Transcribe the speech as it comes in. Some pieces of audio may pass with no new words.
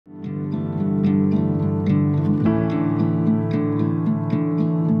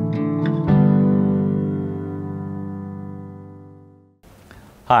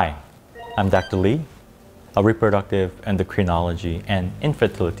Hi, I'm Dr. Lee, a reproductive endocrinology and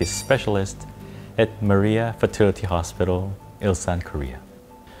infertility specialist at Maria Fertility Hospital, Ilsan, Korea.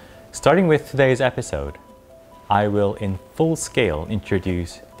 Starting with today's episode, I will in full scale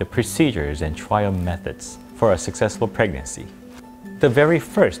introduce the procedures and trial methods for a successful pregnancy. The very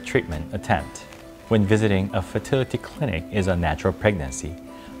first treatment attempt when visiting a fertility clinic is a natural pregnancy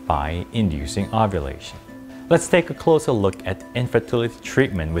by inducing ovulation. Let's take a closer look at infertility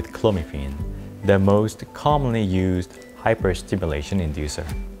treatment with Clomiphene, the most commonly used hyperstimulation inducer,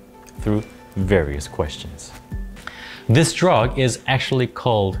 through various questions. This drug is actually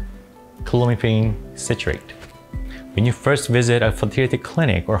called Clomiphene citrate. When you first visit a fertility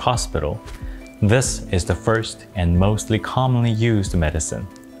clinic or hospital, this is the first and mostly commonly used medicine.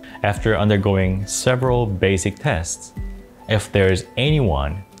 After undergoing several basic tests, if there's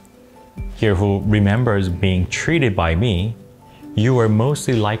anyone here who remembers being treated by me, you are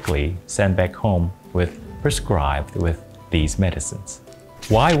mostly likely sent back home prescribed with these medicines.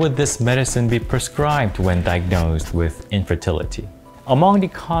 Why would this medicine be prescribed when diagnosed with infertility? Among the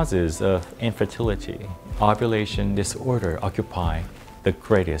causes of infertility, ovulation disorder occupy the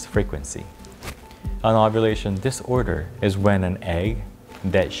greatest frequency. An ovulation disorder is when an egg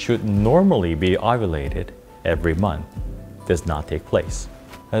that should normally be ovulated every month does not take place.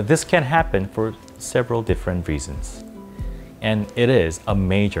 This can happen for several different reasons, and it is a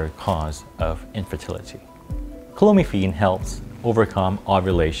major cause of infertility. Clomiphene helps overcome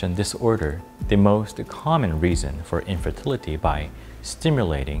ovulation disorder, the most common reason for infertility, by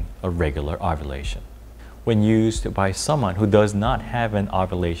stimulating a regular ovulation. When used by someone who does not have an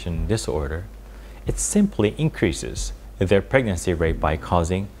ovulation disorder, it simply increases their pregnancy rate by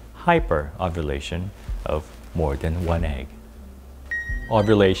causing hyperovulation of more than one egg.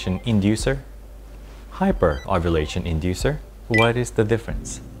 Ovulation inducer, hyperovulation inducer. What is the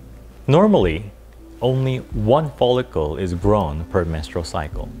difference? Normally, only one follicle is grown per menstrual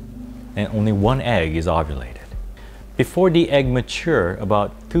cycle, and only one egg is ovulated. Before the egg mature,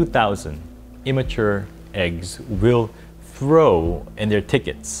 about 2,000 immature eggs will throw in their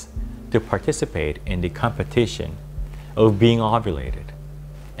tickets to participate in the competition of being ovulated.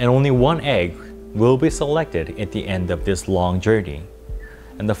 And only one egg will be selected at the end of this long journey.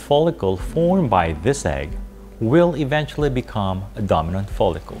 And the follicle formed by this egg will eventually become a dominant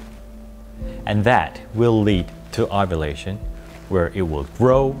follicle. And that will lead to ovulation, where it will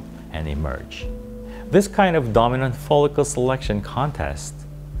grow and emerge. This kind of dominant follicle selection contest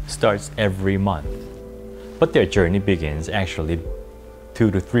starts every month, but their journey begins actually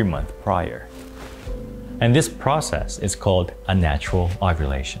 2 to 3 months prior. And this process is called a natural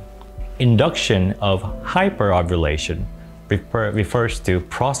ovulation. Induction of hyperovulation refers to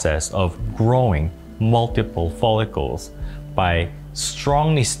process of growing multiple follicles by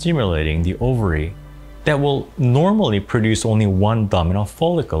strongly stimulating the ovary that will normally produce only one dominant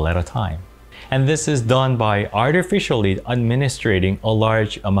follicle at a time. And this is done by artificially administering a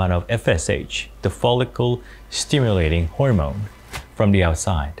large amount of FSH, the follicle stimulating hormone, from the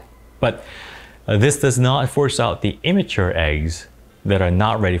outside. But this does not force out the immature eggs that are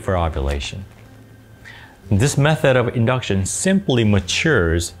not ready for ovulation. This method of induction simply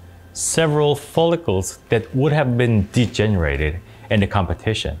matures several follicles that would have been degenerated in the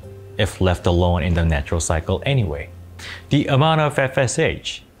competition if left alone in the natural cycle anyway. The amount of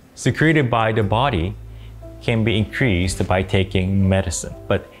FSH secreted by the body can be increased by taking medicine,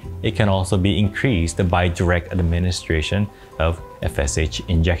 but it can also be increased by direct administration of FSH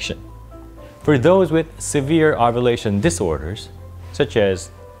injection. For those with severe ovulation disorders, such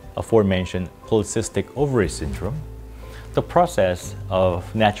as aforementioned polycystic ovary syndrome, the process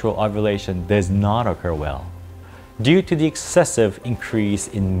of natural ovulation does not occur well. Due to the excessive increase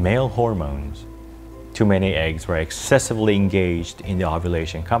in male hormones, too many eggs were excessively engaged in the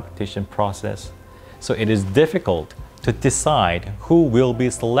ovulation competition process, so it is difficult to decide who will be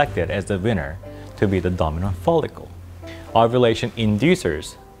selected as the winner to be the dominant follicle. Ovulation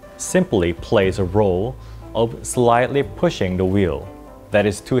inducers simply plays a role of slightly pushing the wheel that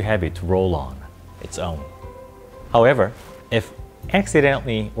is too heavy to roll on its own. However, if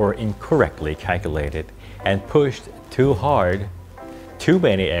accidentally or incorrectly calculated and pushed too hard, too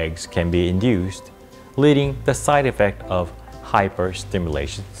many eggs can be induced, leading the side effect of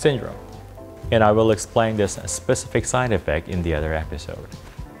hyperstimulation syndrome. And I will explain this specific side effect in the other episode.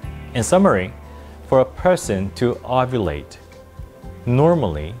 In summary, for a person to ovulate,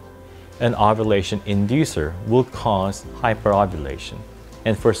 normally an ovulation inducer will cause hyperovulation.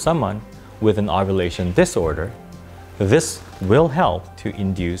 And for someone with an ovulation disorder, this will help to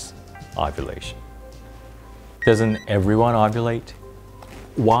induce ovulation. Doesn't everyone ovulate?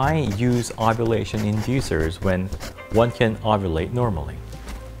 why use ovulation inducers when one can ovulate normally?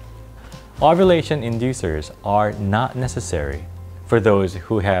 Ovulation inducers are not necessary for those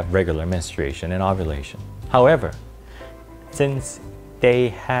who have regular menstruation and ovulation. However, since they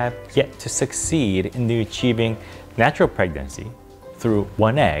have yet to succeed in achieving natural pregnancy through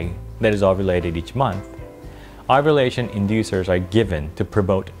one egg that is ovulated each month, ovulation inducers are given to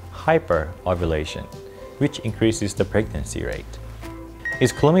promote hyperovulation, which increases the pregnancy rate.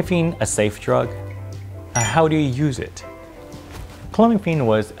 Is Clomiphene a safe drug? How do you use it? Clomiphene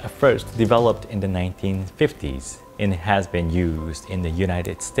was first developed in the 1950s and has been used in the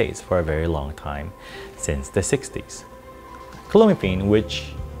United States for a very long time, since the 60s. Clomiphene,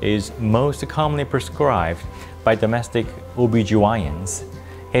 which is most commonly prescribed by domestic OBGYNs,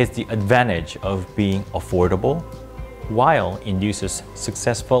 has the advantage of being affordable while induces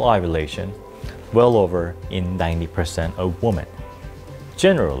successful ovulation well over in 90% of women.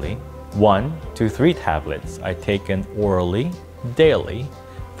 Generally, 1 to 3 tablets are taken orally daily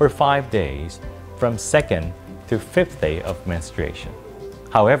for 5 days from 2nd to 5th day of menstruation.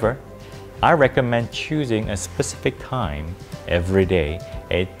 However, I recommend choosing a specific time every day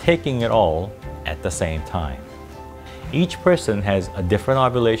and taking it all at the same time. Each person has a different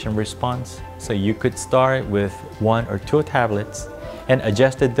ovulation response, so you could start with 1 or 2 tablets and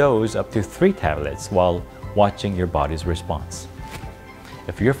adjust the dose up to 3 tablets while watching your body's response.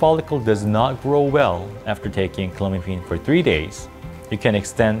 If your follicle does not grow well after taking Clomiphene for 3 days, you can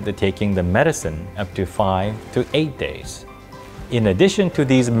extend the taking the medicine up to 5 to 8 days. In addition to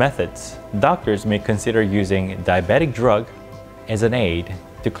these methods, doctors may consider using diabetic drug as an aid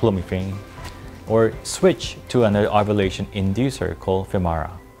to Clomiphene, or switch to an ovulation inducer called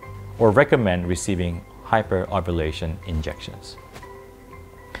Femara, or recommend receiving hyperovulation injections.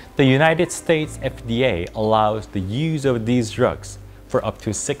 The United States FDA allows the use of these drugs for up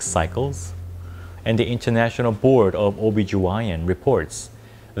to 6 cycles, and the International Board of OBGYN reports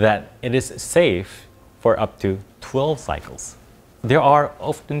that it is safe for up to 12 cycles. There are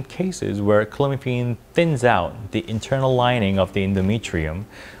often cases where Clomiphene thins out the internal lining of the endometrium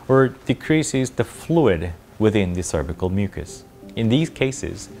or decreases the fluid within the cervical mucus. In these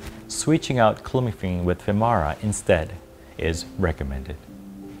cases, switching out Clomiphene with Femara instead is recommended.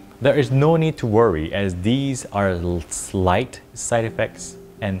 There is no need to worry, as these are slight side effects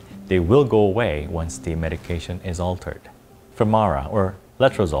and they will go away once the medication is altered. Femara, or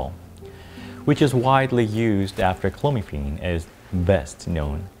letrozole, which is widely used after Clomiphene, is best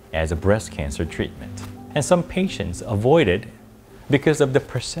known as a breast cancer treatment. And some patients avoid it because of the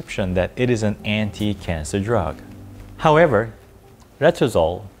perception that it is an anti-cancer drug. However,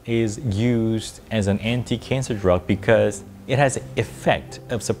 letrozole is used as an anti-cancer drug because it has the effect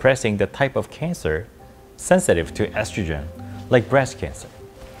of suppressing the type of cancer sensitive to estrogen, like breast cancer.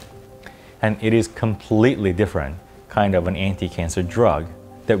 And it is completely different kind of an anti-cancer drug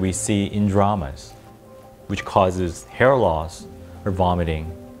that we see in dramas, which causes hair loss or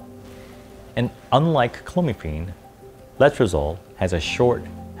vomiting. And unlike Clomiphene, letrozole has a short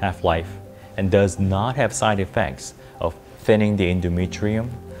half-life and does not have side effects of thinning the endometrium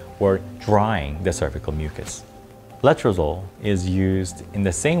or drying the cervical mucus. Letrozole is used in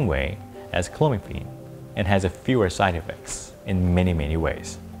the same way as Clomiphene and has a fewer side effects in many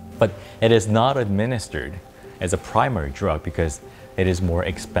ways. But it is not administered as a primary drug because it is more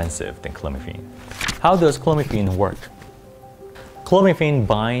expensive than Clomiphene. How does Clomiphene work? Clomiphene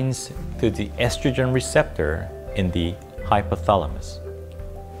binds to the estrogen receptor in the hypothalamus,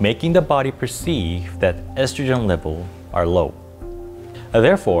 making the body perceive that estrogen levels are low.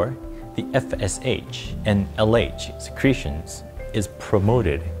 Therefore, the FSH and LH secretions is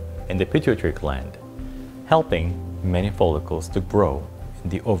promoted in the pituitary gland, helping many follicles to grow in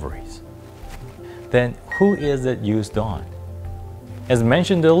the ovaries. Then, who is it used on? As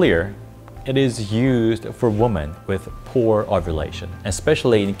mentioned earlier, it is used for women with poor ovulation,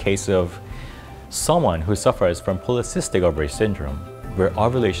 especially in case of someone who suffers from polycystic ovary syndrome, where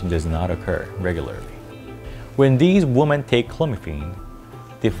ovulation does not occur regularly. When these women take Clomiphene,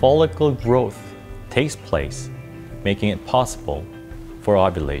 the follicle growth takes place, making it possible for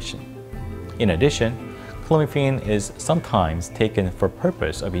ovulation. In addition, Clomiphene is sometimes taken for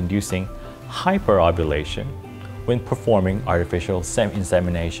purpose of inducing hyperovulation when performing artificial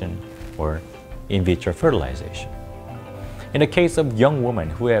insemination or in vitro fertilization. In the case of young women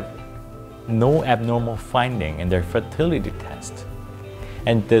who have no abnormal finding in their fertility test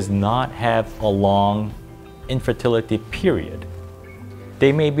and does not have a long infertility period,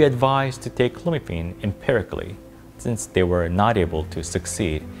 they may be advised to take Clomiphene empirically since they were not able to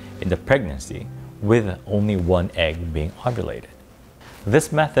succeed in the pregnancy with only one egg being ovulated.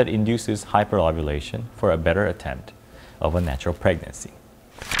 This method induces hyperovulation for a better attempt of a natural pregnancy.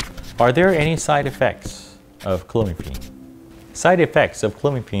 Are there any side effects of clomiphene? Side effects of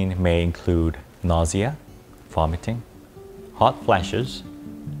clomiphene may include nausea, vomiting, hot flashes,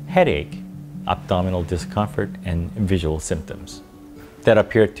 headache, abdominal discomfort, and visual symptoms that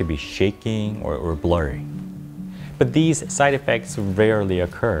appear to be shaking or blurry. But these side effects rarely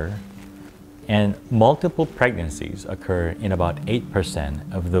occur, and multiple pregnancies occur in about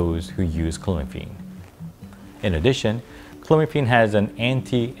 8% of those who use clomiphene. In addition, clomiphene has an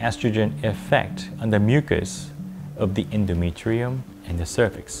anti-estrogen effect on the mucus of the endometrium and the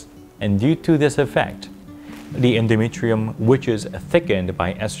cervix. And due to this effect, the endometrium, which is thickened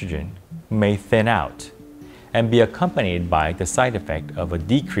by estrogen, may thin out and be accompanied by the side effect of a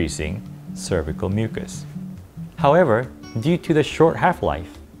decreasing cervical mucus. However, due to the short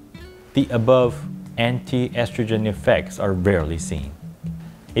half-life, the above anti-estrogen effects are rarely seen.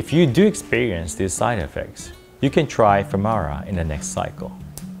 If you do experience these side effects, you can try Femara in the next cycle.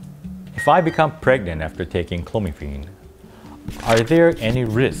 If I become pregnant after taking clomiphene, are there any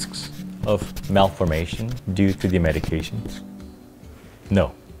risks of malformation due to the medications?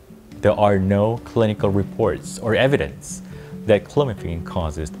 No. There are no clinical reports or evidence that clomiphene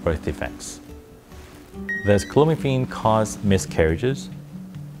causes birth defects. Does clomiphene cause miscarriages?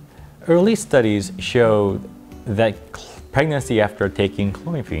 Early studies showed that pregnancy after taking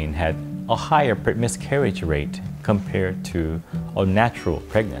clomiphene had a higher miscarriage rate compared to a natural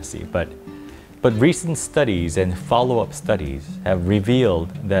pregnancy, but recent studies and follow-up studies have revealed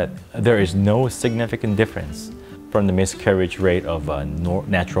that there is no significant difference from the miscarriage rate of a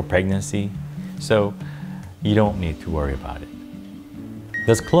natural pregnancy, so you don't need to worry about it.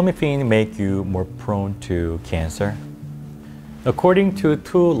 Does clomiphene make you more prone to cancer? According to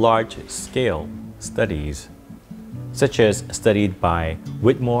two large-scale studies, such as studied by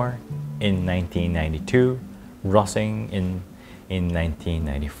Whitmore in 1992, Rossing in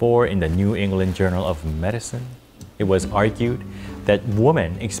 1994 in the New England Journal of Medicine, it was argued that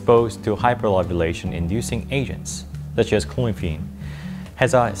women exposed to hyperovulation-inducing agents, such as clomiphene,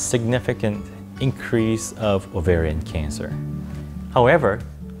 has a significant increase of ovarian cancer. However,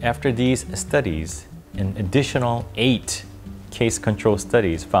 after these studies, an additional 8 case control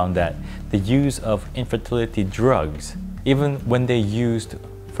studies found that the use of infertility drugs, even when they used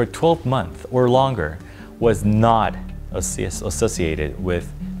for 12 months or longer, was not associated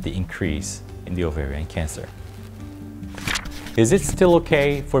with the increase in the ovarian cancer. Is it still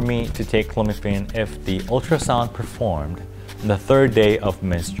okay for me to take clomiphene if the ultrasound performed on the 3rd day of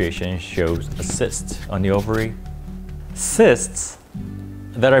menstruation shows a cyst on the ovary? Cysts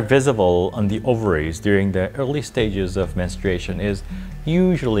that are visible on the ovaries during the early stages of menstruation is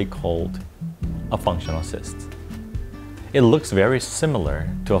usually called a functional cyst. It looks very similar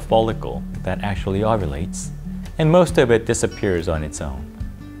to a follicle that actually ovulates, and most of it disappears on its own.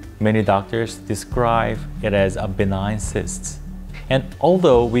 Many doctors describe it as a benign cyst. And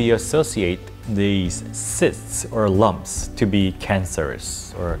although we associate these cysts or lumps to be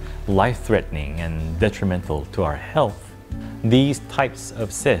cancerous or life-threatening and detrimental to our health, these types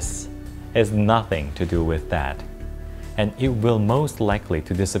of cysts has nothing to do with that, and it will most likely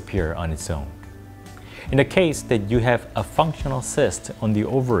to disappear on its own. In the case that you have a functional cyst on the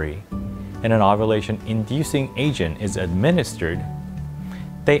ovary and an ovulation-inducing agent is administered,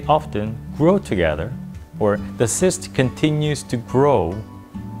 they often grow together, or the cyst continues to grow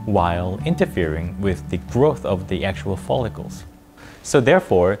while interfering with the growth of the actual follicles. So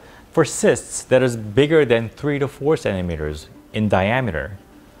therefore, for cysts that is bigger than 3 to 4 centimeters in diameter,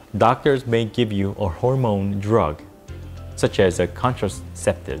 doctors may give you a hormone drug, such as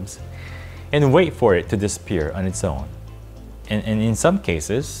contraceptives, and wait for it to disappear on its own. And in some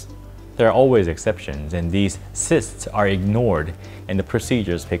cases, there are always exceptions, and these cysts are ignored and the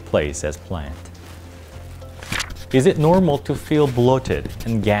procedures take place as planned. Is it normal to feel bloated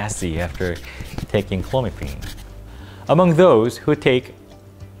and gassy after taking clomiphene? Among those who take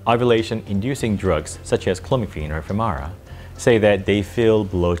ovulation-inducing drugs such as clomiphene or Femara, say that they feel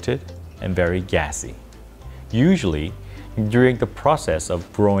bloated and very gassy. Usually, during the process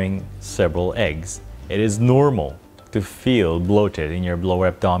of growing several eggs, it is normal to feel bloated in your lower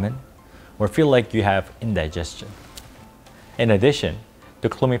abdomen or feel like you have indigestion. In addition to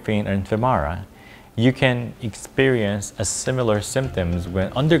clomiphene and Femara, you can experience a similar symptoms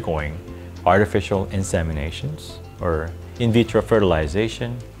when undergoing artificial inseminations or in vitro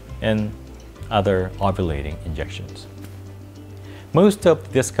fertilization and other ovulating injections. Most of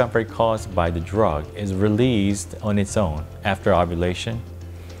the discomfort caused by the drug is released on its own after ovulation,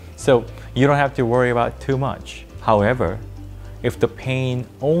 so you don't have to worry about too much. However, if the pain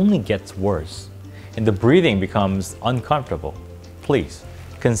only gets worse and the breathing becomes uncomfortable, please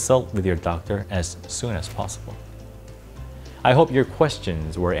consult with your doctor as soon as possible. I hope your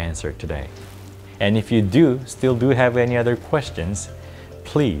questions were answered today. And if you still do have any other questions,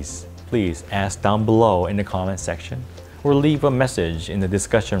 please ask down below in the comment section or leave a message in the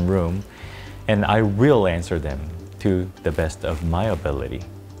discussion room, and I will answer them to the best of my ability.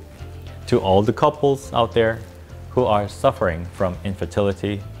 To all the couples out there who are suffering from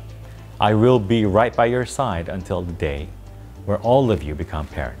infertility, I will be right by your side until the day where all of you become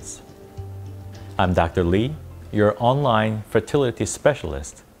parents. I'm Dr. Lee, your online fertility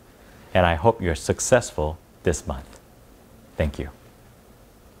specialist, and I hope you're successful this month. Thank you.